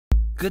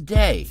Good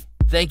day.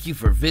 Thank you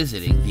for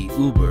visiting the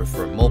Uber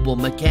for Mobile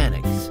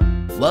Mechanics.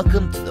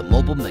 Welcome to the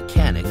Mobile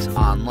Mechanics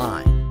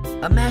Online.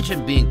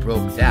 Imagine being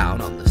broke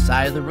down on the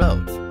side of the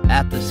road,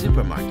 at the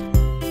supermarket,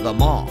 the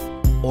mall,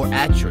 or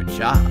at your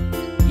job.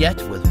 Yet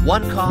with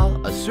one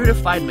call, a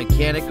certified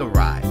mechanic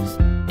arrives.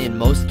 In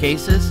most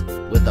cases,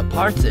 with the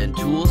parts and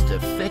tools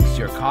to fix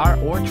your car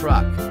or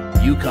truck.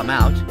 You come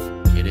out,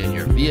 get in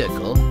your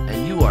vehicle,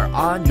 and you are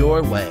on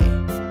your way.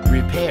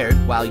 Repaired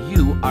while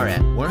you are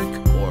at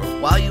work or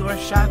while you are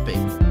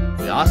shopping.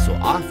 We also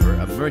offer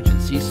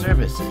emergency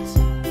services.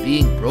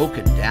 Being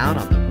broken down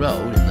on the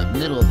road in the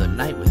middle of the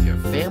night with your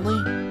family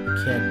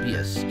can be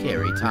a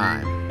scary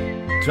time.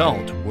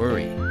 Don't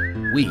worry,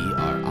 we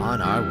are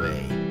on our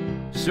way.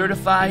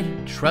 Certified,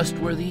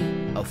 trustworthy,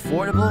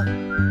 affordable,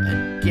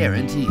 and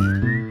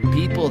guaranteed.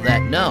 People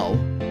that know,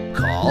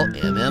 call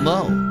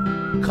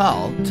MMO.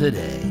 Call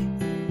today.